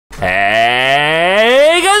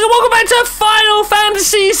Hey guys, and welcome back to Final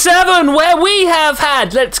Fantasy VII, where we have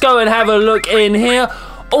had, let's go and have a look in here,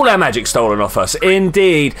 all our magic stolen off us.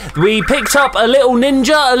 Indeed. We picked up a little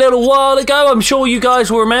ninja a little while ago. I'm sure you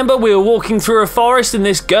guys will remember. We were walking through a forest and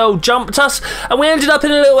this girl jumped us and we ended up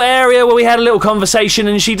in a little area where we had a little conversation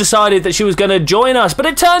and she decided that she was going to join us. But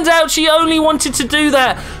it turns out she only wanted to do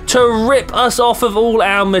that to rip us off of all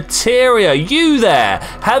our materia. You there,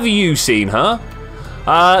 have you seen her?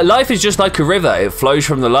 Life is just like a river. It flows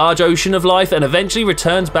from the large ocean of life and eventually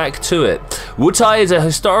returns back to it. Wutai is a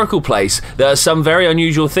historical place. There are some very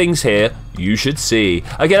unusual things here you should see.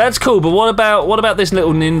 Okay, that's cool, but what about this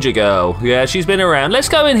little ninja girl? Yeah, she's been around. Let's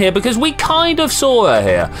go in here because we kind of saw her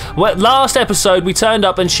here. Well, last episode we turned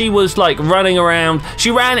up and she was like running around. She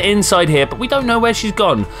ran inside here, but we don't know where she's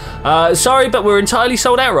gone. Sorry, but we're entirely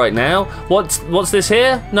sold out right now. What's this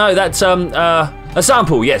here? No, that's a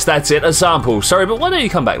sample, yes, that's it, a sample. Sorry, but why don't you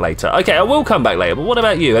come back later? Okay, I will come back later, but what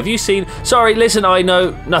about you? Have you seen... Sorry, listen, I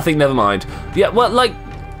know, nothing, never mind. Yeah, well, like,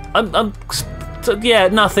 yeah,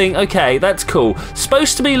 nothing, okay, that's cool.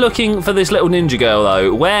 Supposed to be looking for this little ninja girl,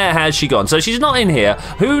 though. Where has she gone? So she's not in here.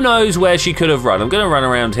 Who knows where she could have run? I'm gonna run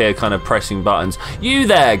around here kind of pressing buttons. You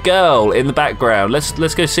there, girl, in the background.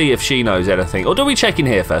 Let's go see if she knows anything. Or do we check in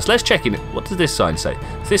here first? Let's check in. What does this sign say?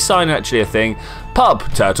 Is this sign actually a thing? Pub,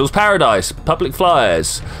 Turtles Paradise, public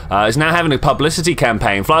flyers. Is now having a publicity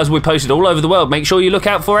campaign. Flyers will be posted all over the world. Make sure you look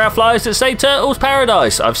out for our flyers that say Turtles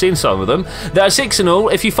Paradise. I've seen some of them. There are 6 in all.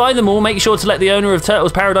 If you find them all, make sure to let the owner of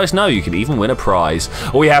Turtles Paradise know. You can even win a prize.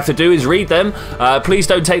 All you have to do is read them. Please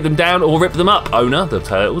don't take them down or rip them up. Owner, the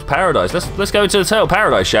Turtles Paradise. Let's go into the Turtle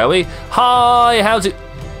Paradise, shall we? Hi, how's it?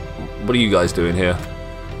 What are you guys doing here?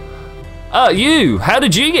 You! How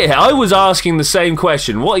did you get here? I was asking the same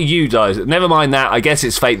question. What are you guys? Never mind that. I guess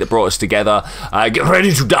it's fate that brought us together. Get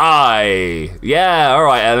ready to die. Yeah, all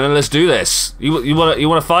right, Eleanor, let's do this. You want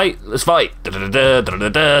to fight? Let's fight.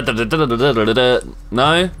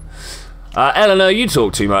 No? Eleanor, you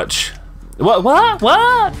talk too much. What?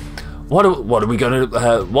 What are we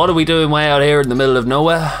gonna? What are we doing way out here in the middle of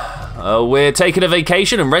nowhere? We're taking a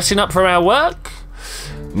vacation and resting up from our work.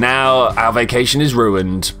 Now our vacation is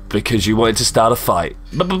ruined because you wanted to start a fight.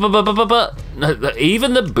 But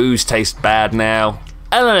even the booze tastes bad now.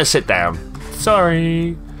 Eleanor, sit down.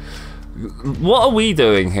 Sorry. What are we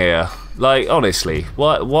doing here? Like, honestly,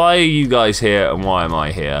 why are you guys here and why am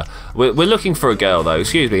I here? We're looking for a girl though.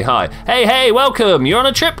 Excuse me, hi. Hey, welcome. You're on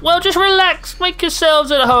a trip? Well, just relax. Make yourselves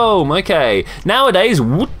at home. Okay. Nowadays,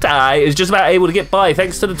 Wutai is just about able to get by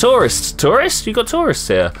thanks to the tourists. Tourists? You got tourists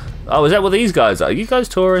here. Oh, is that what these guys are? You guys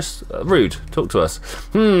tourists? Rude. Talk to us.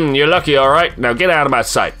 You're lucky, all right. Now get out of my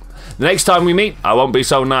sight. The next time we meet, I won't be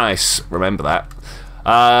so nice. Remember that.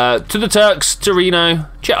 To the Turks, to Reno,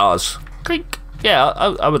 cheers. Clink. Yeah,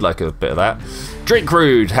 I would like a bit of that. Drink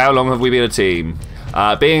rude. How long have we been a team?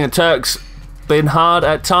 Being a Turk's been hard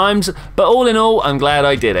at times, but all in all, I'm glad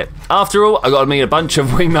I did it. After all, I got to meet a bunch of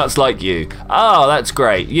wingnuts like you. Oh, that's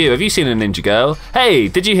great. Have you seen a ninja girl? Hey,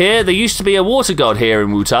 did you hear? There used to be a water god here in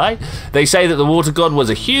Wutai. They say that the water god was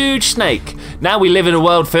a huge snake. Now we live in a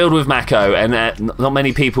world filled with Mako, and not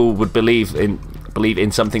many people would believe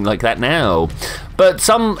in something like that now. But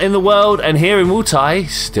some in the world and here in Wutai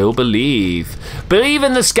still believe. Believe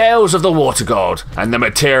in the scales of the water god and the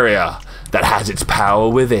materia that has its power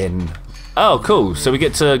within. Oh, cool. So we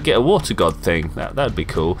get to get a water god thing. That'd be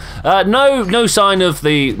cool. No sign of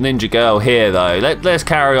the ninja girl here, though. Let's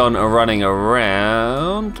carry on running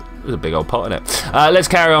around. There's a big old pot in it. Let's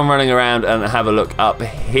carry on running around and have a look up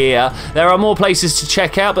here. There are more places to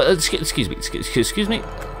check out, but excuse me.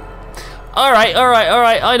 All right.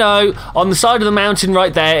 I know. On the side of the mountain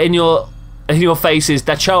right there, in your face is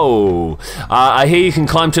Dacho. I hear you can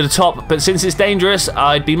climb to the top, but since it's dangerous,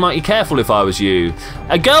 I'd be mighty careful if I was you.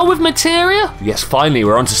 A girl with materia? Yes, finally,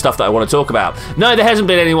 we're on to stuff that I want to talk about. No, there hasn't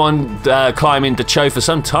been anyone climbing Dacho for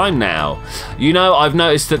some time now. You know, I've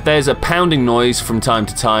noticed that there's a pounding noise from time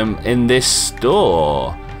to time in this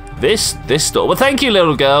store. This store. Well, thank you,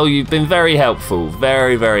 little girl. You've been very helpful.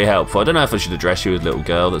 Very, very helpful. I don't know if I should address you as little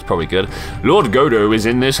girl. That's probably good. Lord Godo is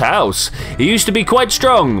in this house. He used to be quite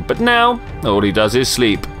strong, but now all he does is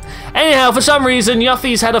sleep. Anyhow, for some reason,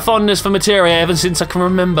 Yuffie's had a fondness for materia ever since I can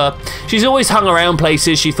remember. She's always hung around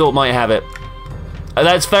places she thought might have it.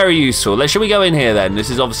 That's very useful. Shall we go in here then?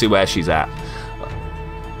 This is obviously where she's at.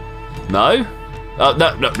 No?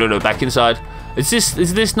 No. Back inside. Is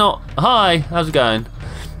this not? Hi. How's it going?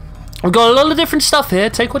 We've got a lot of different stuff here.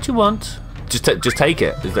 Take what you want. Just take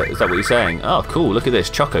it. Is that what you're saying? Oh, cool. Look at this.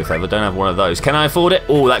 Choco Feather. Don't have one of those. Can I afford it?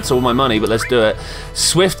 Oh, that's all my money, but let's do it.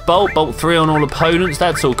 Swift Bolt. Bolt 3 on all opponents.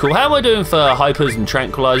 That's all cool. How am I doing for hypers and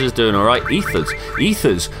tranquilizers? Doing all right.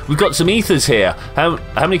 Ethers. We've got some ethers here. How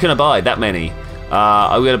many can I buy? That many.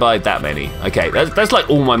 I'm going to buy that many. Okay, that's like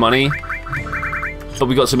all my money. But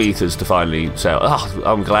we got some ethers to finally sell. Oh,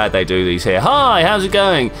 I'm glad they do these here. Hi, how's it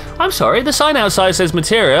going? I'm sorry, the sign outside says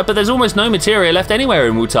materia, but there's almost no materia left anywhere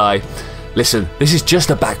in Wutai. Listen, this is just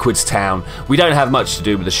a backwards town. We don't have much to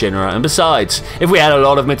do with the Shinra, and besides, if we had a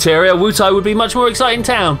lot of materia, Wutai would be a much more exciting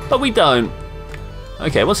town, but we don't.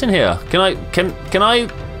 Okay, what's in here? Can I?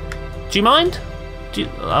 Do you mind?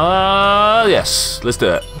 Yes, let's do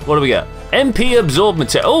it. What do we get? MP absorb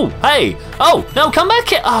material. Oh, hey. Oh, no, come back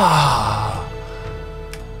here.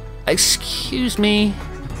 Excuse me.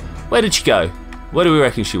 Where did she go? Where do we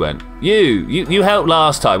reckon she went? You helped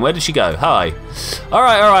last time. Where did she go? Hi. All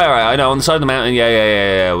right. I know, on the side of the mountain.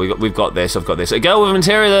 Yeah. We've got this. I've got this. A girl with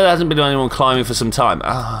material that hasn't been anyone climbing for some time.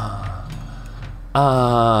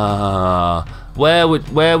 Where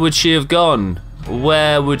would she have gone?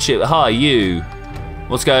 Where would she? Hi, you.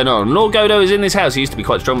 What's going on? Lord Godo is in this house. He used to be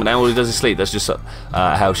quite strong, but now all he does is sleep. That's just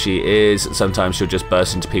how she is. Sometimes she'll just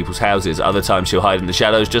burst into people's houses. Other times she'll hide in the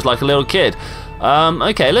shadows just like a little kid.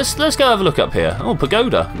 Okay, let's go have a look up here. Oh,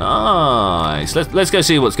 pagoda. Nice. Let's go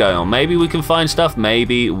see what's going on. Maybe we can find stuff.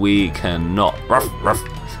 Maybe we cannot. Ruff.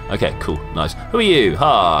 Okay, cool, nice. Who are you?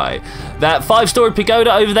 Hi. That 5-story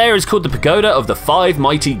pagoda over there is called the Pagoda of the 5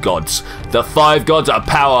 Mighty Gods. The 5 gods are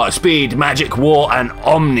power, speed, magic, war, and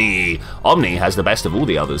Omni. Omni has the best of all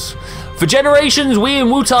the others. For generations, we in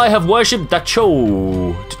Wutai have worshipped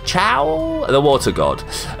Dachou, the water god.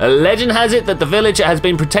 A legend has it that the village has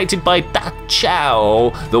been protected by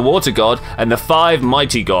Dachou, the water god, and the 5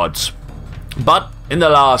 mighty gods. But in the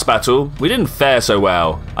last battle, we didn't fare so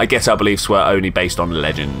well. I guess our beliefs were only based on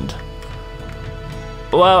legend.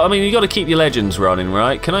 Well, I mean, you got to keep your legends running,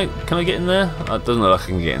 right? Can I get in there? It doesn't look like I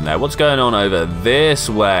can get in there. What's going on over this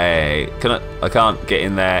way? I can't get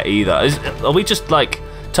in there either. Are we just like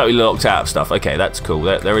totally locked out of stuff? Okay, that's cool.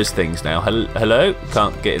 There is things now. Hello?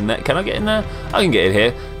 Can't get in there. Can I get in there? I can get in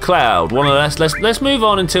here. Cloud, one of us. Let's move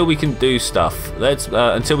on until we can do stuff.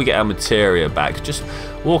 Until we get our materia back. Just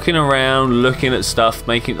walking around, looking at stuff,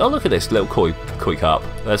 making. Oh, look at this little koi cup.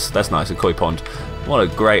 That's nice. A koi pond. What a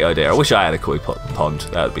great idea. I wish I had a koi pond.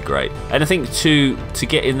 That would be great. Anything to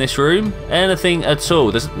get in this room? Anything at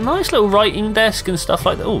all? There's a nice little writing desk and stuff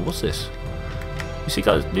like that. Oh, what's this?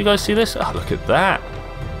 Do you guys see this? Oh, look at that.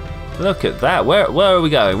 Look at that. Where are we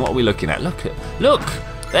going? What are we looking at? Look.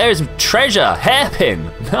 There's treasure. Hairpin.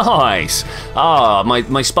 Nice.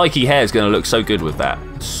 My spiky hair is going to look so good with that.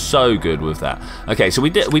 So good with that. Okay, so we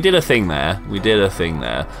did a thing there.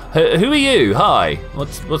 Who are you? Hi.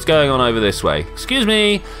 What's going on over this way? Excuse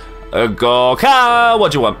me. Gorka.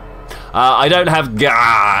 What do you want? I don't have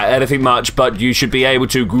anything much, but you should be able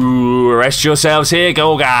to rest yourselves here.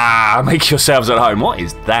 Gorga. Make yourselves at home. What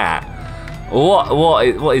is that?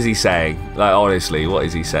 What is he saying? Like, honestly, what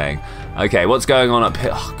is he saying? Okay, what's going on up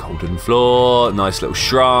here? Oh, golden floor, nice little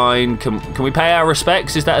shrine. Can we pay our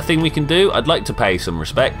respects? Is that a thing we can do? I'd like to pay some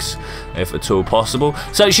respects, if at all possible.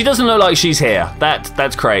 So she doesn't look like she's here.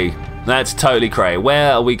 That's cray. That's totally cray.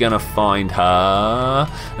 Where are we gonna find her?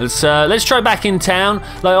 Let's try back in town.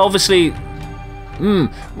 Like, obviously.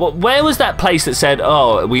 Where was that place that said,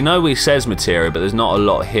 oh, we know it says materia, but there's not a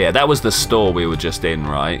lot here? That was the store we were just in,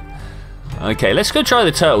 right? Okay, let's go try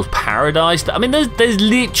the Turtle's Paradise. I mean, there's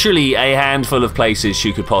literally a handful of places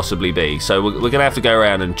she could possibly be, so we're going to have to go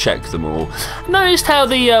around and check them all. Noticed how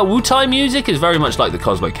the Wutai music is very much like the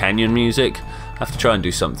Cosmo Canyon music. I have to try and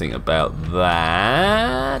do something about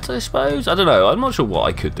that, I suppose. I don't know. I'm not sure what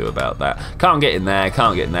I could do about that. Can't get in there.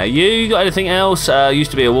 You got anything else? Used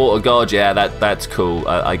to be a water god. Yeah, that's cool.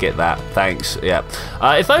 I get that. Thanks. Yeah.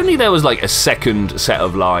 If only there was like a second set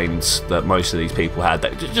of lines that most of these people had.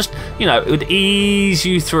 That just, it would ease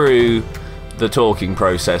you through the talking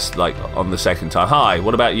process, like on the second time. Hi,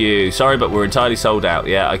 what about you? Sorry, but we're entirely sold out.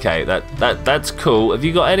 Yeah, okay, that's cool. Have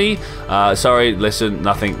you got any? Sorry, listen,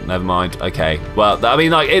 nothing. Never mind. Okay, well, I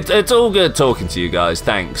mean, like, it's all good talking to you guys.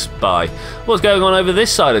 Thanks. Bye. What's going on over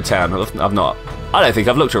this side of town? I don't think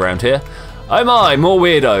I've looked around here. Oh my, more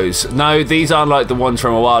weirdos. No, these aren't like the ones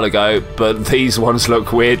from a while ago, but these ones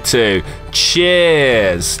look weird too.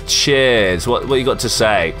 Cheers. What you got to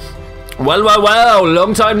say? Well,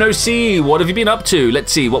 long time no see. What have you been up to?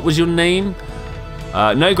 Let's see, what was your name?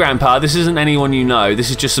 No, Grandpa, this isn't anyone you know.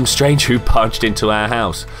 This is just some strange who punched into our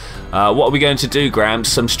house. What are we going to do, Gramps?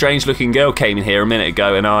 Some strange looking girl came in here a minute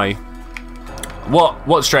ago and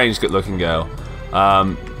What strange looking girl?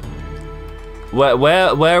 Where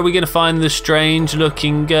are we gonna find the strange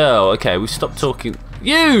looking girl? Okay, we stopped talking.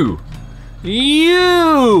 You!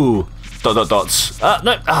 Dots.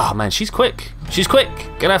 No. Oh man, she's quick. She's quick.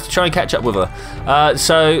 Gonna have to try and catch up with her.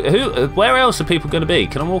 So where else are people gonna be?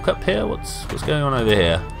 Can I walk up here? What's going on over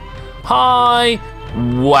here? Hi.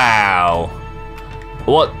 Wow.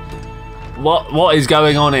 What is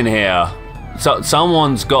going on in here? So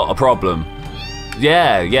someone's got a problem.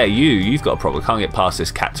 Yeah, you've got a problem. I can't get past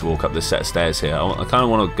this cat to walk up this set of stairs here. I kind of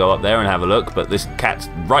want to go up there and have a look, but this cat's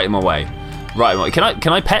right in my way. Right, can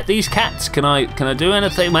I pet these cats? Can I do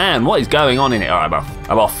anything? Man, what is going on in here? All right,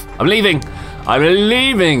 I'm off. I'm leaving.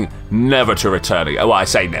 Never to return again. Well, I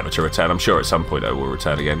say never to return. I'm sure at some point I will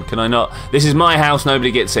return again. Can I not? This is my house.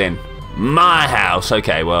 Nobody gets in. My house.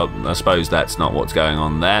 Okay, well, I suppose that's not what's going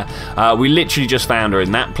on there. We literally just found her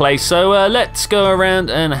in that place, so let's go around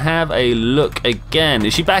and have a look again.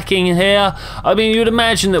 Is she back in here? I mean, you'd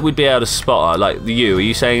imagine that we'd be able to spot her. Like, you, are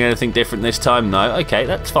you saying anything different this time? No? Okay,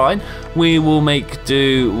 that's fine. We will make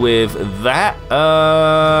do with that.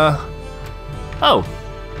 Oh.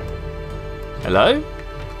 Hello?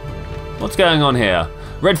 What's going on here?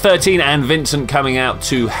 Red 13 and Vincent coming out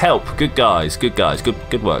to help. Good guys. Good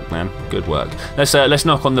work, man. Good work. Let's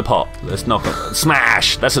knock on the pot. Let's knock on.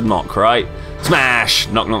 Smash. That's a knock, right? Smash.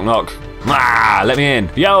 Knock. Ah, let me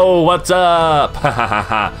in. Yo, what's up?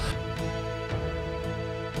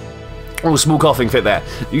 Oh, small coughing fit there.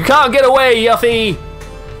 You can't get away, Yuffie.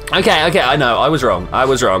 Okay, I know. I was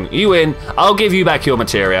wrong. You win. I'll give you back your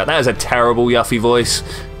materia. That is a terrible Yuffie voice.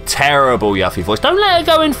 Terrible Yuffie voice. Don't let her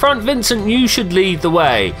go in front, Vincent. You should lead the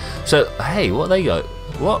way. So, hey, what they go?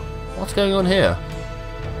 What's going on here?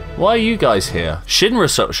 Why are you guys here? Shinra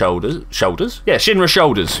shoulders? Yeah, Shinra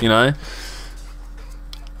shoulders, you know.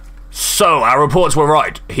 So, our reports were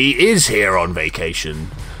right. He is here on vacation.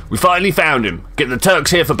 We finally found him. Get the Turks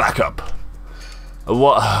here for backup.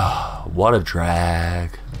 What a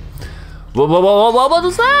drag. What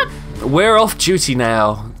was that? We're off duty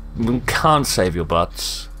now. We can't save your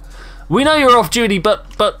butts. We know you're off duty,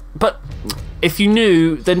 but if you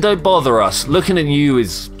knew, then don't bother us. Looking at you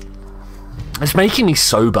it's making me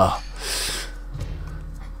sober.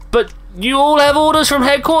 But you all have orders from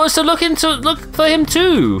headquarters to look for him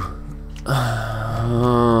too.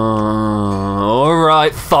 All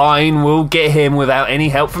right, fine. We'll get him without any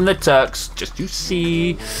help from the Turks. Just you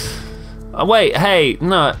see. Wait, hey,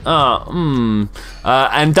 no.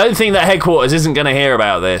 And don't think that headquarters isn't going to hear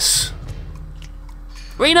about this.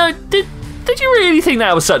 Reno, did you really think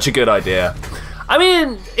that was such a good idea? I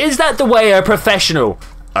mean, is that the way a professional,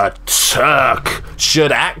 a Turk,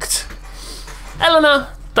 should act? Eleanor,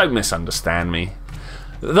 don't misunderstand me.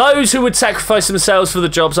 Those who would sacrifice themselves for the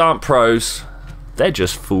jobs aren't pros. They're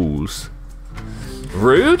just fools.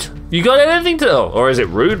 Rude? You got anything to... Oh, or is it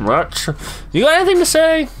rude much? You got anything to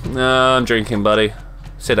say? No, I'm drinking, buddy.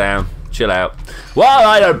 Sit down. Chill out. Well,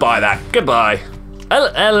 I don't buy that. Goodbye.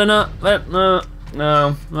 Eleanor,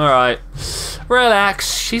 no. Alright.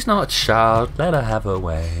 Relax. She's not a child. Let her have her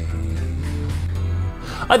way.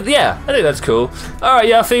 Yeah, I think that's cool. Alright,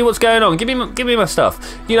 Yuffie, what's going on? Give me my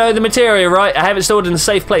stuff. You know, the materia, right? I have it stored in a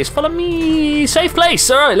safe place. Follow me. Safe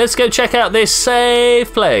place. Alright, let's go check out this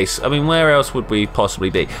safe place. I mean, where else would we possibly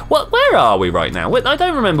be? Where are we right now? I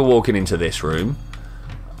don't remember walking into this room.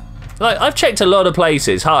 Like, I've checked a lot of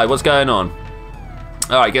places. Hi, what's going on?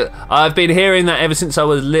 Alright, good. I've been hearing that ever since I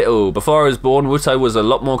was little. Before I was born, Wutai was a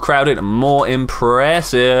lot more crowded and more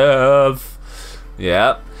impressive.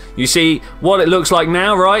 Yeah. You see what it looks like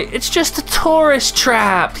now, right? It's just a tourist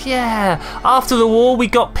trap. Yeah. After the war, we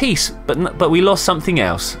got peace, but we lost something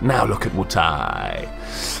else. Now look at Wutai.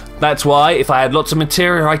 That's why, if I had lots of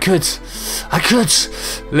material, I could.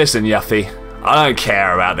 Listen, Yuffie, I don't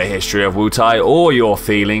care about the history of Wutai or your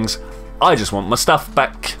feelings. I just want my stuff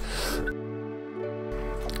back.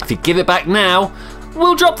 If you give it back now,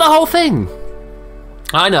 we'll drop the whole thing.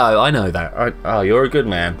 I know that. Oh, you're a good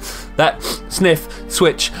man. That sniff,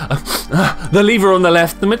 switch, the lever on the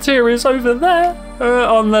left, the material's over there.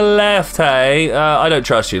 On the left, hey? I don't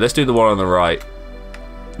trust you. Let's do the one on the right.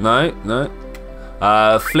 No.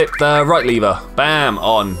 Flip the right lever. Bam,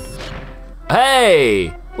 on. Hey!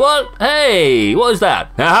 What? Hey, what is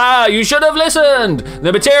that? Haha, you should have listened!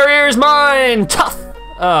 The materia is mine! Tough!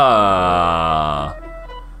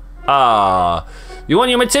 You want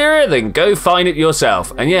your materia? Then go find it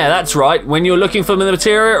yourself. And yeah, that's right. When you're looking for the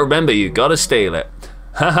materia, remember, you gotta steal it.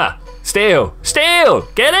 Haha. Steal!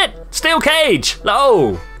 Get it? Steel cage!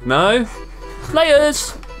 Oh, no?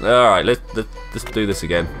 Layers! Alright, let's do this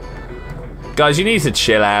again. Guys, you need to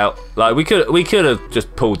chill out. Like, we could have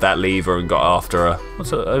just pulled that lever and got after her.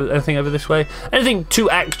 What's anything over this way? Anything to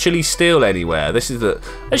actually steal anywhere? This is the...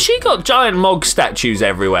 Has she got giant Mog statues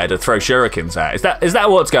everywhere to throw shurikens at? Is that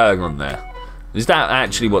what's going on there? Is that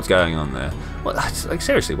actually what's going on there? What, like,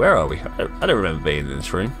 seriously, where are we? I don't remember being in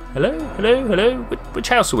this room. Hello? Hello? Hello? Which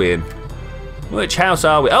house are we in? Which house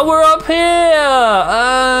are we? Oh, we're up here!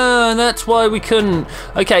 Oh, that's why we couldn't.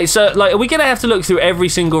 Okay, so, like, are we gonna have to look through every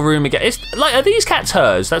single room again? It's, like, are these cats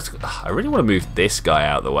hers? I really want to move this guy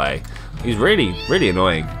out of the way. He's really, really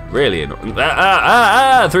annoying. Really annoying.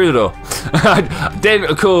 Through the door.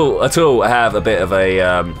 Didn't cool at all have a bit of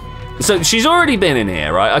a, So she's already been in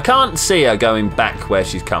here, right? I can't see her going back where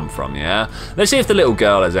she's come from, yeah? Let's see if the little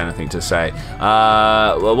girl has anything to say.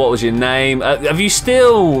 Well, what was your name? Have you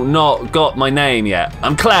still not got my name yet?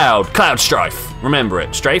 I'm Cloud Strife. Remember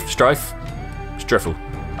it. Strife? Striffle.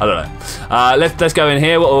 I don't know. Let's go in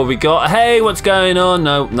here. What have we got? Hey, what's going on?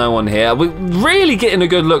 No one here. We're really getting a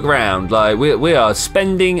good look round. Like, we are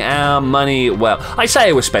spending our money well. I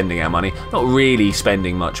say we're spending our money, not really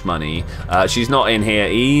spending much money. She's not in here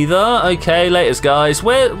either. Okay, laters, guys.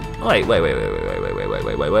 Wait.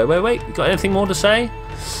 Got anything more to say?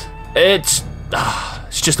 It's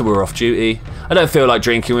just that we're off duty. I don't feel like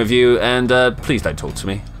drinking with you, and please don't talk to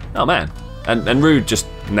me. Oh man. And Rude just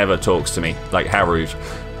never talks to me. Like, how rude.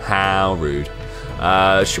 How rude.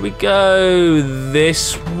 Should we go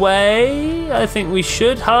this way? I think we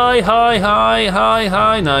should. Hi.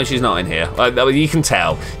 No, she's not in here. You can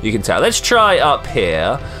tell. Let's try up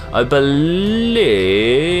here. I believe.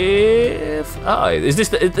 Oh, is this?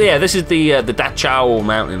 This is the Dachau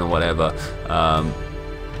Mountain or whatever.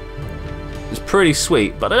 It's pretty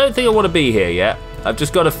sweet, but I don't think I want to be here yet. I've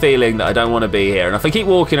just got a feeling that I don't want to be here, and if I keep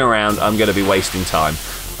walking around, I'm going to be wasting time.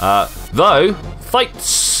 Though,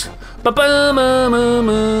 fights. These are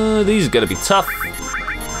going to be tough.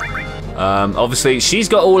 Obviously, she's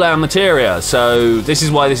got all our materia, so this is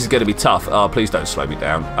why this is going to be tough. Oh, please don't slow me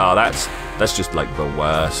down. Oh, that's just like the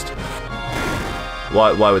worst.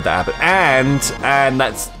 Why would that happen? And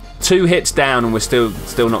that's 2 hits down, and we're still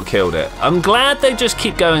not killed it. I'm glad they just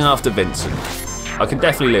keep going after Vincent. I can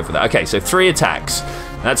definitely live with that. Okay, so 3 attacks.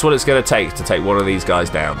 That's what it's going to take one of these guys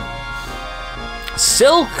down.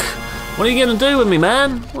 Silk! What are you going to do with me,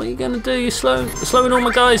 man? What are you going to do? You're slowing all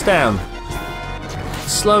my guys down.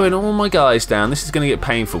 Slowing all my guys down. This is going to get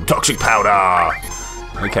painful. Toxic powder!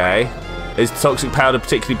 Okay. Is toxic powder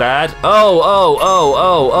particularly bad?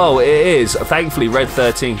 Oh, it is. Thankfully, Red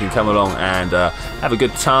 13 can come along and have a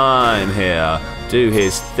good time here. Do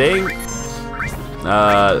his thing.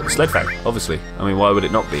 Sledfang, obviously. I mean, why would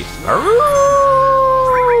it not be?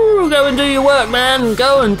 Go and do your work, man.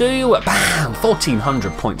 Go and do your work. Bam!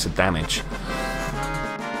 1,400 points of damage.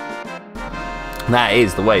 That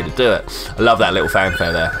is the way to do it. I love that little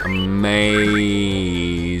fanfare there. Amazing.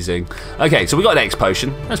 Okay, so we got an X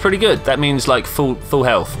potion. That's pretty good. That means like full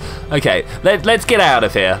health. Okay, let's get out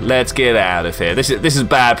of here. Let's get out of here. This is a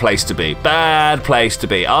bad place to be. Bad place to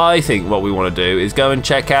be. I think what we want to do is go and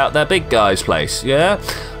check out that big guy's place. Yeah.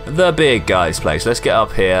 The big guy's place. Let's get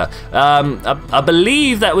up here. I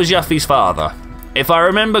believe that was Yuffie's father. If I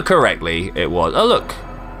remember correctly, it was. Oh, look.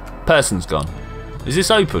 Person's gone. Is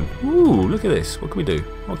this open? Ooh, look at this. What can we do?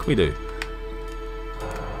 What can we do?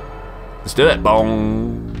 Let's do it.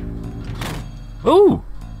 Bong. Ooh.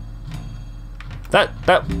 That.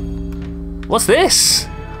 What's this?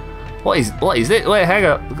 What is it? Wait, hang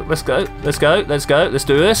on. Let's go. Let's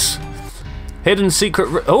do this. Hidden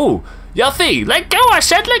secret. Oh. Yuffie, let go, I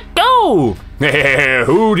said let go!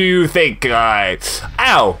 Who do you think, guy?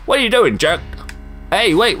 Ow, what are you doing, jerk?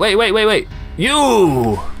 Hey, wait.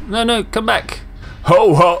 You! No, come back.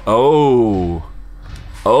 Ho, ho, oh.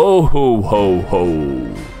 Oh, ho.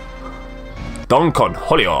 Donkon,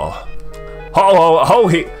 holio. Ho,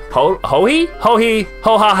 he, ho,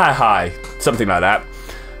 ha, hi. Something like that.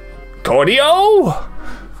 Cordio?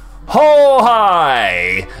 Ho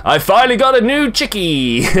hi! I finally got a new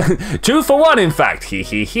chickie! 2 for 1, in fact.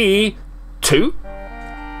 He. 2?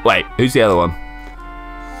 Wait, who's the other one?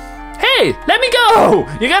 Hey, let me go!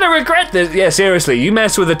 You're gonna regret this. Yeah, seriously, you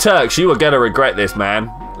mess with the Turks, you are gonna regret this, man.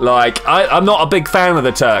 Like, I'm not a big fan of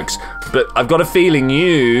the Turks, but I've got a feeling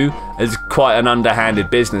you is quite an underhanded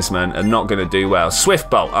businessman and not going to do well. Swift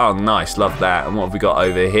Bolt. Oh, nice. Love that. And what have we got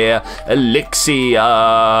over here? Elixir.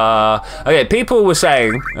 Okay, people were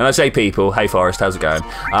saying, and I say people, hey Forrest, how's it going?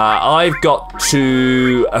 I've got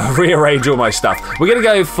to rearrange all my stuff. We're going to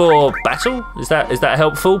go for battle. Is that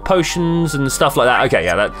helpful? Potions and stuff like that. Okay,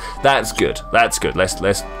 yeah, that's good. That's good.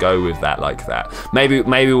 Let's go with that like that. Maybe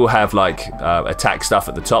we'll have like attack stuff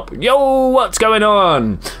at the top. Yo, what's going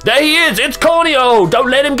on? There he is. It's Corneo. Don't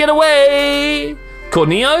let him get away.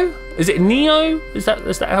 Corneo? Is it Neo? Is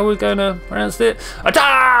that how we're going to pronounce it?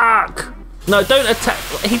 Attack! No, don't attack.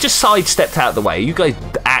 He just sidestepped out of the way. You guys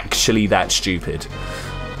actually that stupid?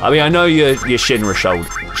 I mean, I know you're Shinra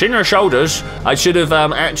shoulders. I should have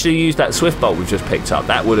actually used that Swift Bolt we've just picked up.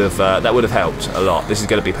 That would have helped a lot. This is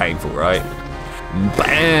going to be painful, right?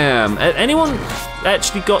 Bam! Anyone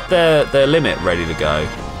actually got their limit ready to go?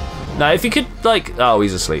 Now, if you could, like, oh,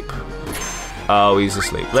 he's asleep. Oh, he's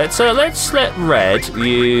asleep. Let's let Red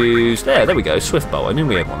use there we go. Swift Bolt. I knew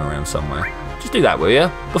we had one around somewhere. Just do that, will you?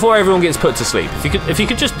 Before everyone gets put to sleep. If you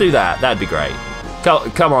could just do that, that'd be great.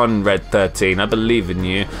 Come on, Red 13. I believe in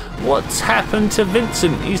you. What's happened to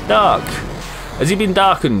Vincent? He's dark. Has he been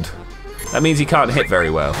darkened? That means he can't hit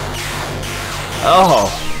very well.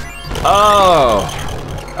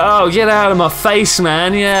 Oh, get out of my face,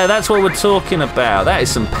 man. Yeah, that's what we're talking about. That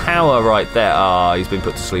is some power right there. Ah, he's been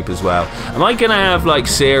put to sleep as well. Am I going to have, like,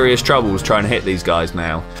 serious troubles trying to hit these guys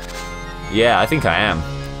now? Yeah, I think I am.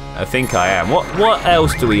 What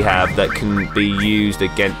else do we have that can be used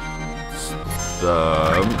against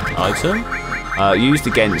them? Item? Used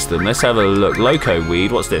against them. Let's have a look. Loco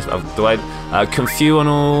Weed. What's this?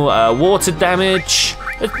 Confusional, water damage.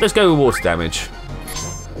 Let's go with water damage.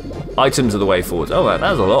 Items are the way forward. Oh, that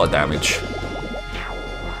was a lot of damage.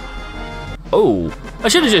 Oh, I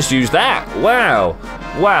should have just used that.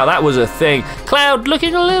 Wow, that was a thing. Cloud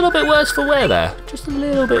looking a little bit worse for wear there. Just a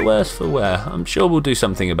little bit worse for wear. I'm sure we'll do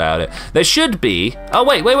something about it. There should be. Oh,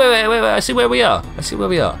 wait. I see where we are.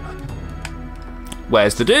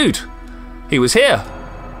 Where's the dude? He was here.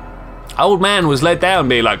 Old man was led down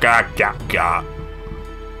being like, gah.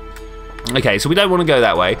 Okay, so we don't want to go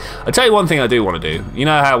that way. I'll tell you one thing I do want to do. You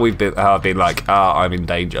know how I've been like, I'm in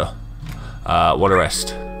danger. Want to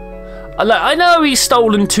rest. I know he's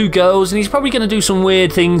stolen 2 girls and he's probably going to do some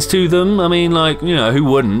weird things to them. I mean, like, you know, who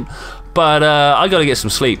wouldn't? But I got to get some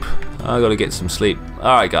sleep.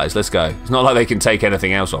 Alright, guys, let's go. It's not like they can take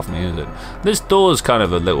anything else off me, is it? This door's kind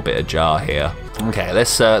of a little bit ajar here. Okay,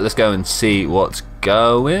 let's go and see what's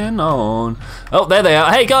going on. Oh, there they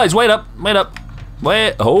are. Hey, guys, wait up.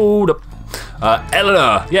 Hold up.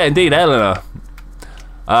 Eleanor. Yeah, indeed, Eleanor.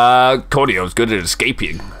 Corneo's good at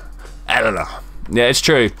escaping. Eleanor. Yeah, it's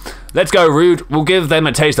true. Let's go, Rude. We'll give them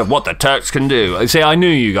a taste of what the Turks can do. See, I knew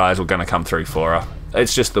you guys were going to come through for her.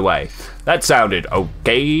 It's just the way. That sounded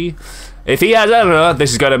okay. If he has Eleanor,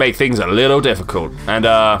 this is going to make things a little difficult. And,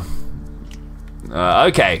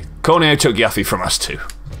 okay. Corneo took Yuffie from us too.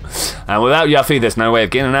 And without Yuffie, there's no way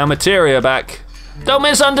of getting our materia back. Don't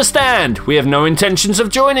misunderstand. We have no intentions of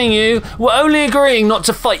joining you. We're only agreeing not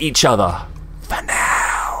to fight each other. For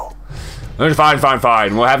now.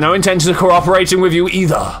 Fine. We'll have no intentions of cooperating with you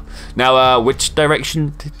either. Now, which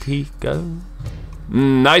direction did he go?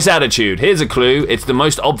 Nice attitude. Here's a clue. It's the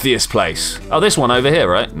most obvious place. Oh, this one over here,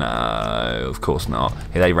 right? No, of course not.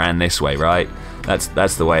 They ran this way, right?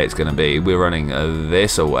 That's the way it's going to be. We're running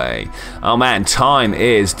this away. Oh man, time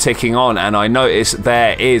is ticking on, and I notice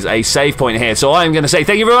there is a save point here. So I'm going to say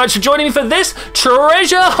thank you very much for joining me for this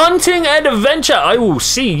treasure hunting adventure. I will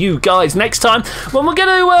see you guys next time when we're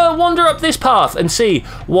going to wander up this path and see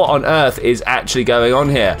what on earth is actually going on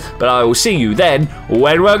here. But I will see you then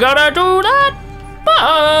when we're going to do that.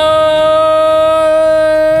 Bye!